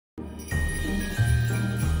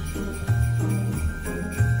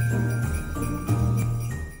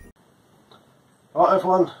Right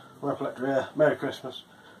everyone, WeaponCollector here, Merry Christmas.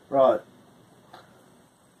 Right,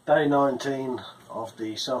 day 19 of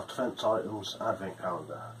the self-defense items Advent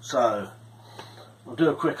Calendar. So, I'll do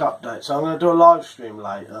a quick update. So I'm going to do a live stream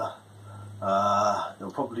later.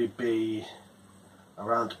 It'll probably be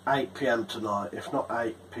around 8 PM tonight, if not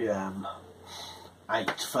 8 PM,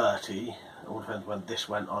 8:30. It all depends when this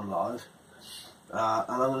went on live. And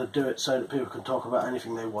I'm going to do it so that people can talk about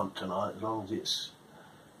anything they want tonight, as long as it's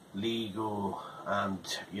legal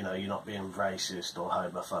and you're not being racist or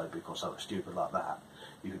homophobic or something stupid like that.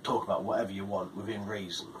 You can talk about whatever you want within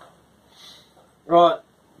reason. Right,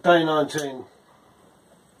 day 19.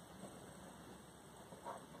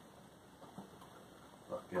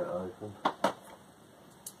 Let's get it open.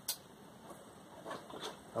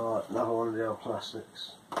 Alright, another one of the old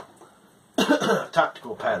classics.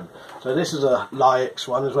 Tactical pen. So this is a Laix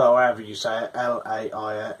one as well, however you say it,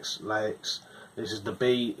 L-A-I-X, Laix. This is the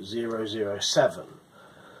B007.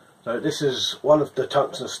 So this is one of the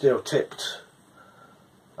tungsten steel tipped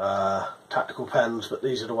tactical pens, but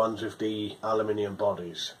these are the ones with the aluminium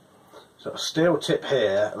bodies. So a steel tip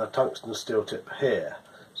here and a tungsten steel tip here.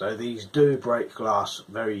 So these do break glass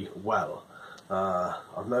very well.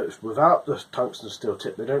 I've noticed without the tungsten steel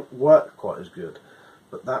tip they don't work quite as good,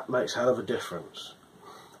 but that makes a hell of a difference.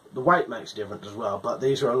 The weight makes a difference as well, but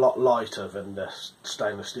these are a lot lighter than the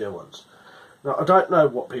stainless steel ones. Now, I don't know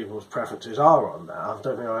what people's preferences are on that. I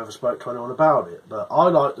don't think I ever spoke to anyone about it, but I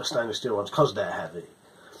like the stainless steel ones because they're heavy.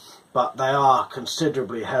 But they are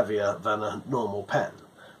considerably heavier than a normal pen,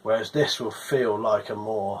 whereas this will feel like a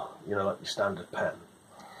more, like your standard pen.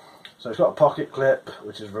 So it's got a pocket clip,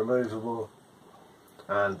 which is removable,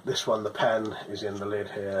 and this one, the pen, is in the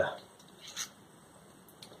lid here.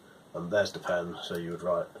 And there's the pen, so you would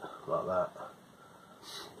write like that.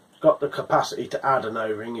 It's got the capacity to add an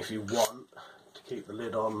O-ring if you want, to keep the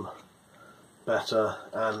lid on better,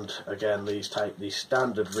 and again these take these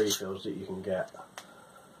standard refills that you can get.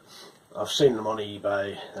 I've seen them on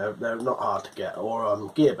eBay, they're not hard to get, or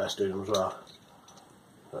GearBest do them as well.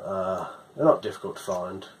 They're not difficult to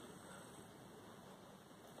find.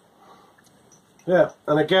 Yeah,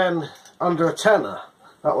 and again, under a tenner.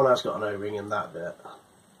 That one has got an O-ring in that bit.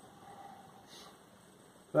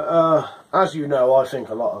 But as you know, I think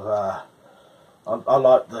a lot of I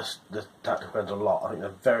like the tactical pens a lot. I think they're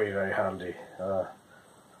very, very handy.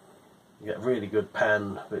 You get a really good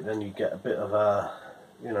pen, but then you get a bit of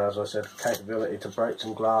as I said, capability to break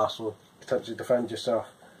some glass or potentially defend yourself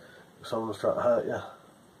if someone's trying to hurt you.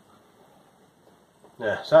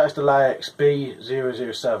 Yeah, so that is the Laix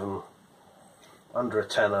B007, under a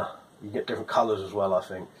tenner. You get different colours as well, I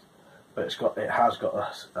think. But it has got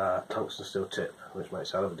a tungsten steel tip, which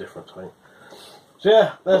makes a hell of a difference, I think. So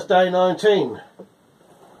yeah, that's day 19.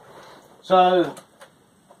 So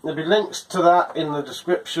there'll be links to that in the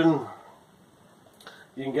description.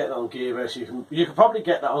 You can get that on GearBest. You can probably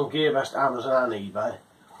get that on GearBest, Amazon, and eBay.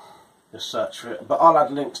 Just search for it. But I'll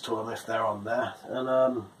add links to them if they're on there.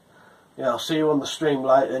 And yeah, I'll see you on the stream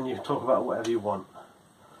later, and you can talk about whatever you want,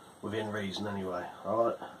 within reason, anyway. All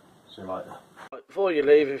right. See you later. Before you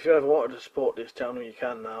leave, if you ever wanted to support this channel, you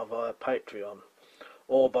can now via Patreon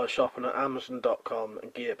or by shopping at Amazon.com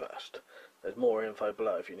and GearBest. There's more info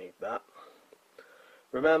below if you need that.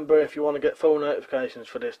 Remember, if you want to get full notifications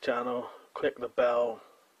for this channel, click the bell,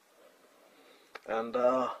 and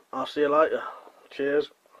I'll see you later.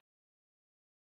 Cheers.